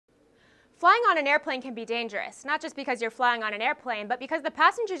Flying on an airplane can be dangerous, not just because you're flying on an airplane, but because the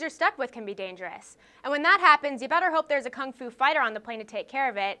passengers you're stuck with can be dangerous. And when that happens, you better hope there's a kung fu fighter on the plane to take care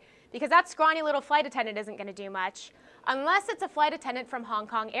of it, because that scrawny little flight attendant isn't going to do much. Unless it's a flight attendant from Hong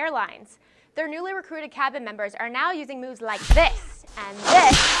Kong Airlines. Their newly recruited cabin members are now using moves like this and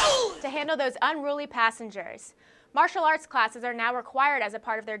this to handle those unruly passengers. Martial arts classes are now required as a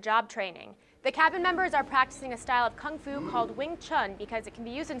part of their job training. The cabin members are practicing a style of kung fu called Wing Chun because it can be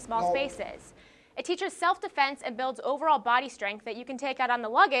used in small spaces. It teaches self-defense and builds overall body strength that you can take out on the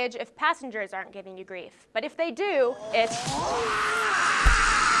luggage if passengers aren't giving you grief. But if they do, it's...